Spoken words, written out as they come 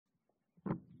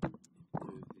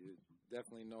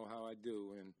definitely know how I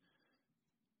do. And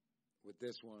with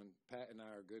this one, Pat and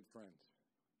I are good friends.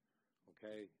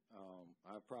 Okay,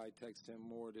 I probably text him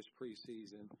more this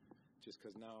preseason just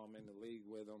because now I'm in the league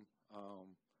with him.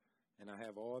 And I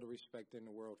have all the respect in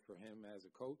the world for him as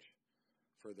a coach,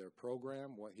 for their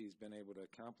program, what he's been able to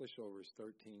accomplish over his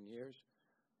 13 years.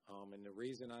 And the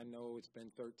reason I know it's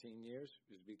been 13 years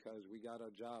is because we got our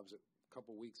jobs a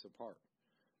couple weeks apart.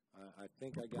 I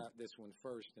think I got this one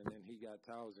first, and then he got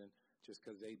Towson just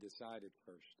because they decided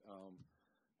first.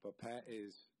 But Pat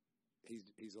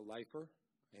he's a lifer,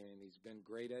 and he's been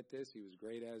great at this. He was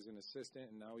great as an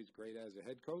assistant, and now he's great as a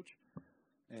head coach.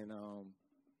 And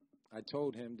I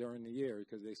told him during the year,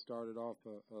 because they started off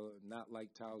not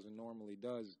like Towson normally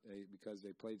does, because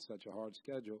they played such a hard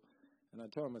schedule. And I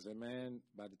told him, I said, man,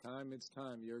 by the time it's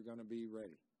time, you're going to be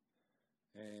ready.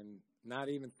 And not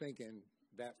even thinking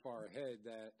that far ahead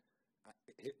that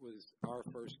it was our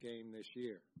first game this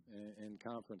year in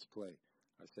conference play.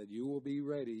 I said, you will be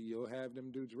ready. You'll have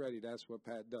them dudes ready. That's what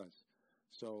Pat does.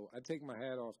 So I take my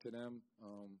hat off to them.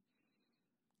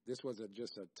 This was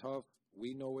just a tough,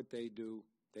 we know what they do,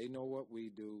 they know what we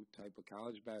do type of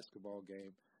college basketball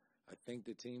game. I think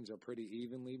the teams are pretty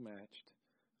evenly matched.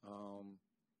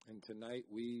 And tonight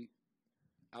we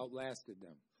outlasted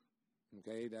them.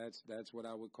 Okay, that's what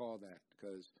I would call that,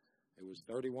 because it was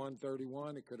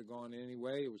 31-31. It could have gone any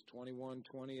way. It was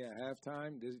 21-20 at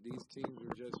halftime. These teams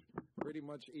were just pretty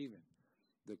much even.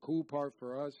 The cool part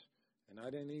for us, and I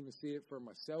didn't even see it for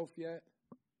myself yet,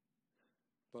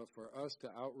 but for us to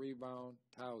out-rebound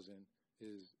Towson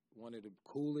is one of the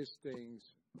coolest things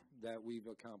that we've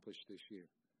accomplished this year.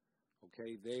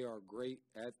 Okay, they are great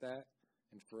at that,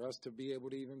 and for us to be able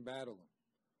to even battle them.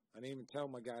 I didn't even tell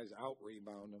my guys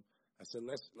out-rebound them. I said,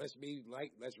 let's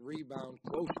rebound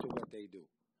close to what they do.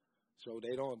 So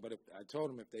they don't, but I told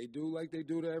them if they do like they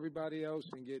do to everybody else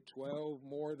and get 12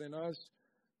 more than us,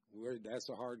 that's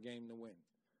a hard game to win.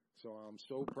 So I'm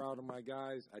so proud of my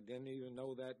guys. I didn't even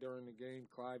know that during the game.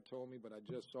 Clive told me, but I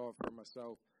just saw it for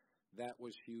myself. That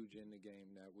was huge in the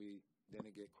game, that we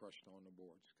didn't get crushed on the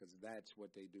boards, because that's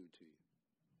what they do to you.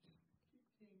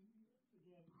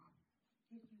 Again,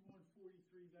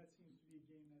 51-43, that seems to be a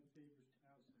game that favors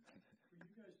Towson. For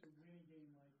you guys to win a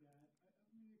game like that,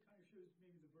 I mean, it kind of shows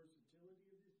maybe the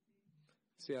versatility of this team.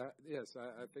 See,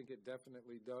 I think it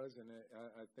definitely does, and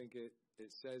I think it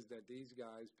says that these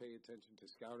guys pay attention to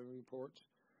scouting reports.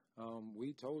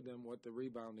 We told them what the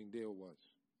rebounding deal was,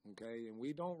 okay? And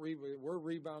we're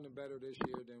rebounding better this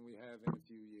year than we have in a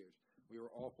few years. We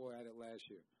were awful at it last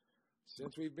year.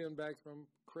 Since we've been back from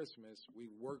Christmas,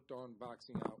 we've worked on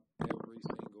boxing out every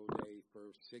single day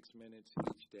for 6 minutes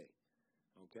each day,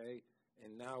 okay?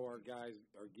 And now our guys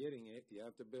are getting it. You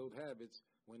have to build habits.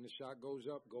 When the shot goes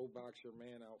up, go box your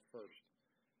man out first.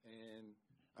 And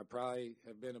I probably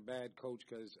have been a bad coach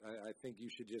because I think you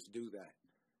should just do that.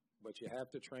 But you have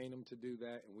to train them to do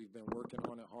that, and we've been working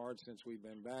on it hard since we've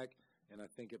been back, and I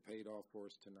think it paid off for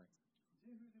us tonight.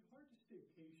 Xander, is it hard to stay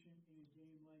patient in a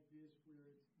game like this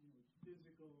where it's, it's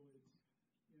physical, it's,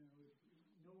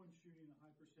 no one's shooting a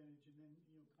high percentage, and then,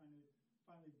 kind of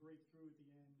finally break through at the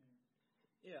end there?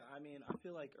 Yeah, I mean, I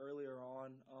feel like earlier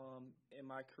on in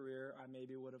my career, I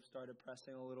maybe would have started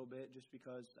pressing a little bit just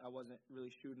because I wasn't really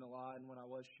shooting a lot, and when I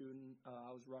was shooting, I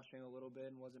was rushing a little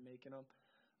bit and wasn't making them.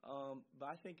 But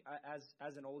I think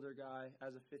as an older guy,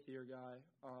 as a fifth-year guy,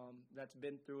 that's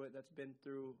been through it, that's been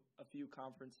through a few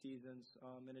conference seasons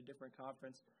in a different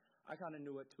conference, I kind of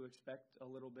knew what to expect a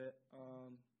little bit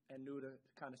and knew to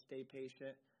kind of stay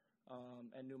patient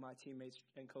and knew my teammates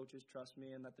and coaches trust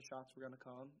me and that the shots were going to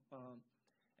come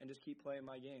and just keep playing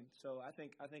my game. So I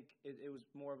think it was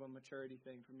more of a maturity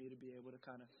thing for me to be able to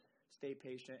kind of stay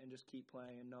patient and just keep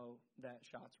playing and know that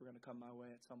shots were going to come my way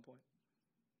at some point.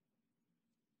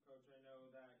 Coach, I know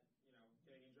that,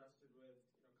 getting adjusted with,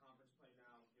 conference play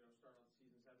now, starting off the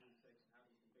season 7-6 and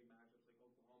having some big matchups like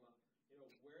Oklahoma,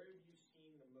 where have you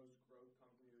seen the most growth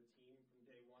come from your team from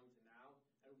day one to now,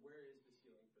 and where is the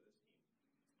ceiling for this team?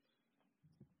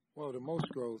 Well, the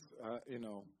most growth,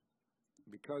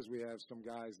 because we have some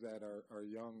guys that are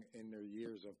young in their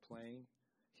years of playing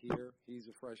here. He's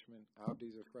a freshman.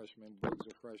 Abdi's a freshman. Boog's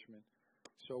a freshman.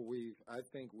 So I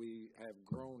think we have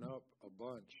grown up a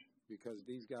bunch because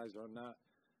these guys are not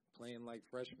playing like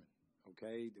freshmen,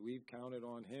 okay? We've counted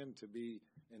on him to be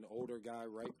an older guy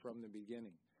right from the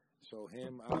beginning. So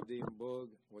him, Abdi, and Boog,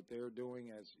 what they're doing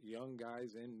as young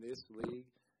guys in this league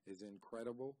is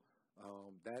incredible.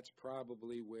 That's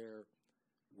probably where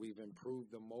we've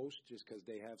improved the most just because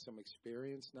they have some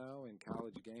experience now in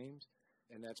college games.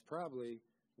 And that's probably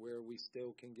where we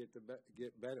still can get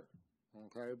better,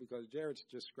 okay? Because Jarrett's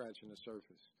just scratching the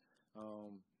surface.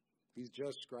 He's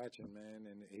just scratching, man,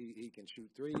 and he can shoot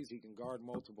threes. He can guard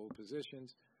multiple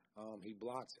positions. He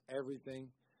blocks everything.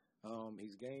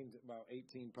 He's gained about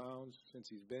 18 pounds since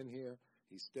he's been here.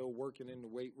 He's still working in the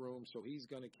weight room, so he's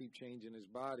going to keep changing his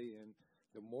body. And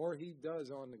the more he does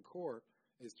on the court,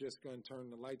 it's just going to turn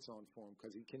the lights on for him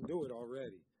because he can do it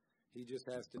already. He just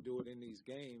has to do it in these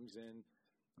games, and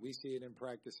we see it in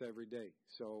practice every day.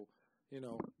 So, you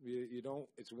don't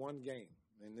 – it's one game.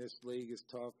 And this league is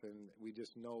tough, and we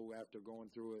just know after going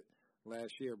through it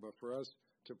last year. But for us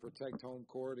to protect home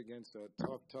court against a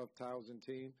tough Towson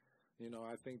team,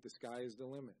 I think the sky is the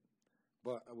limit.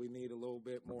 But we need a little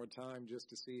bit more time just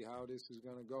to see how this is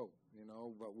going to go,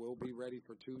 But we'll be ready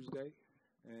for Tuesday.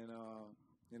 And,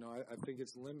 I think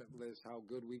it's limitless how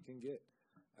good we can get.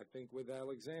 I think with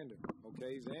Alexander,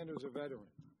 okay, Xander's a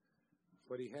veteran.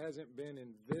 But he hasn't been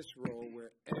in this role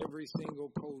where every single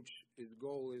coach's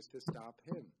goal is to stop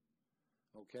him,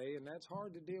 okay? And that's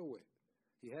hard to deal with.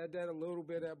 He had that a little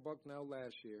bit at Bucknell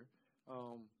last year,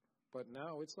 but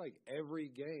now it's like every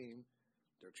game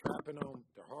they're trapping him,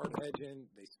 they're hard hedging,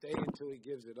 they stay until he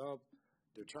gives it up.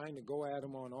 They're trying to go at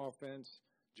him on offense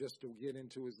just to get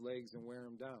into his legs and wear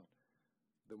him down.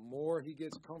 The more he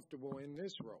gets comfortable in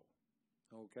this role,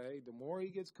 okay, the more he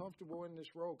gets comfortable in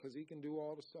this role because he can do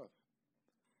all the stuff.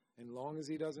 And long as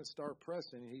he doesn't start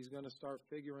pressing, he's going to start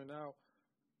figuring out,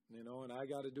 and I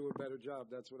got to do a better job.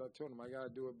 That's what I told him. I got to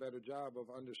do a better job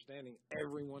of understanding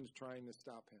everyone's trying to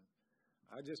stop him.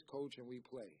 I just coach and we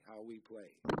play how we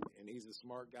play. And he's a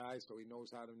smart guy, so he knows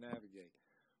how to navigate.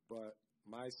 But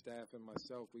my staff and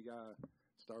myself, we got to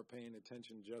start paying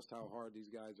attention just how hard these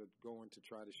guys are going to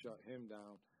try to shut him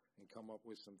down and come up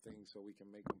with some things so we can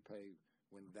make them pay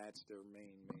when that's their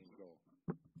main goal.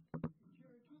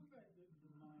 Jared, talk about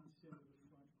the mindset of the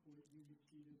front court, you,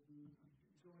 Nikita, Booth,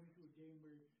 going into a game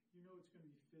where it's going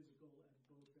to be physical at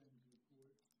both ends of the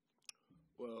court.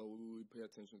 Well, we pay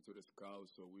attention to the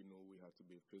scouts, so we know we have to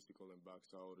be physical and box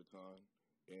out all the time.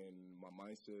 And my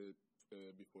mindset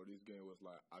before this game was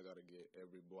like, I got to get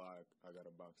every block. I got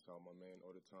to box out my man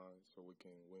all the time so we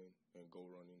can win and go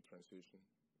run in transition.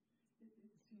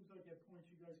 It seems like at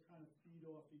points you guys kind of feed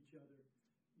off each other.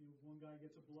 One guy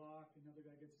gets a block, another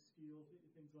guy gets a steal,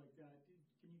 things like that.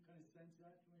 Can you kind of sense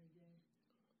that during the game?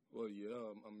 Well,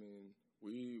 yeah. I mean,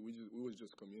 we was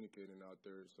just communicating out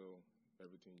there, so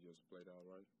everything just played out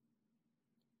right.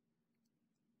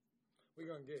 We're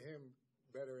going to get him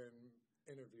better in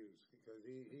interviews because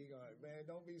he going, man,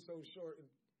 don't be so short and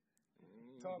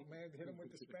talk, man. Hit him with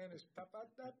the Spanish. Go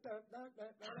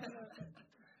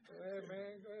ahead,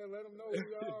 man. Go ahead. Let them know who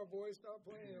you are, boy. Stop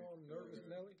playing on nervous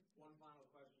Nelly. One final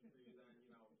question for you then,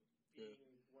 being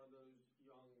one of the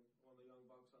young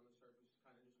bucks on the surface,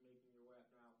 kind of just making your way up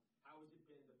now, how has it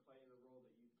been to play in the role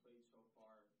that you've played so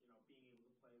far, being able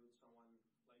to play with someone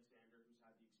like Xander who's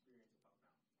had the experience of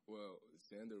Bucknell? Well,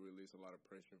 Xander released a lot of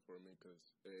pressure for me because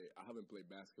I haven't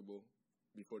played basketball.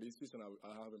 Before this season,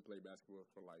 I haven't played basketball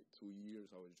for like 2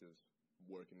 years. I was just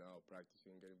working out,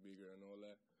 practicing, getting bigger and all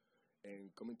that.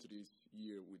 And coming to this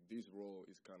year with this role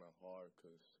is kind of hard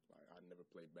because I never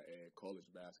played college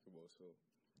basketball, so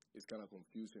it's kind of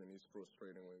confusing and it's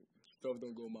frustrating when stuff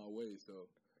don't go my way. So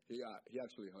he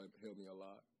actually helped me a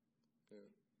lot. Yeah.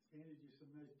 Handed you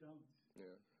some nice dunks.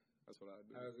 Yeah, that's what I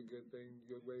do. That was a good thing,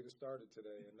 good way to start it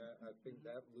today, and I think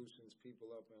that loosens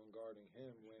people up on guarding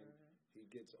him when he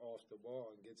gets off the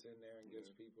ball and gets in there and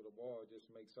gives people the ball. It just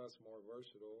makes us more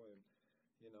versatile, and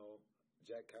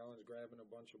Jack Collins grabbing a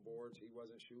bunch of boards. He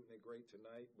wasn't shooting it great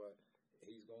tonight, but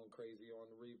he's going crazy on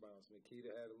the rebounds. Nikita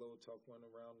had a little tough one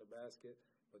around the basket,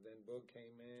 but then Boog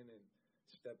came in and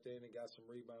stepped in and got some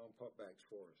rebound putbacks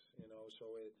for us. So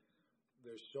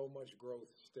there's so much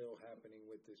growth still happening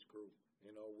with this group.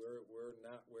 We're not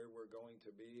where we're going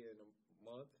to be in a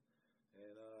month,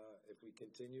 and if we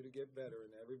continue to get better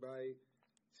and everybody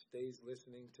stays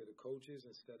listening to the coaches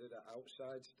instead of the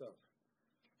outside stuff,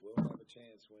 we'll have a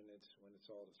chance when it's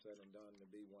all said and done to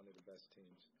be one of the best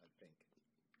teams, I think.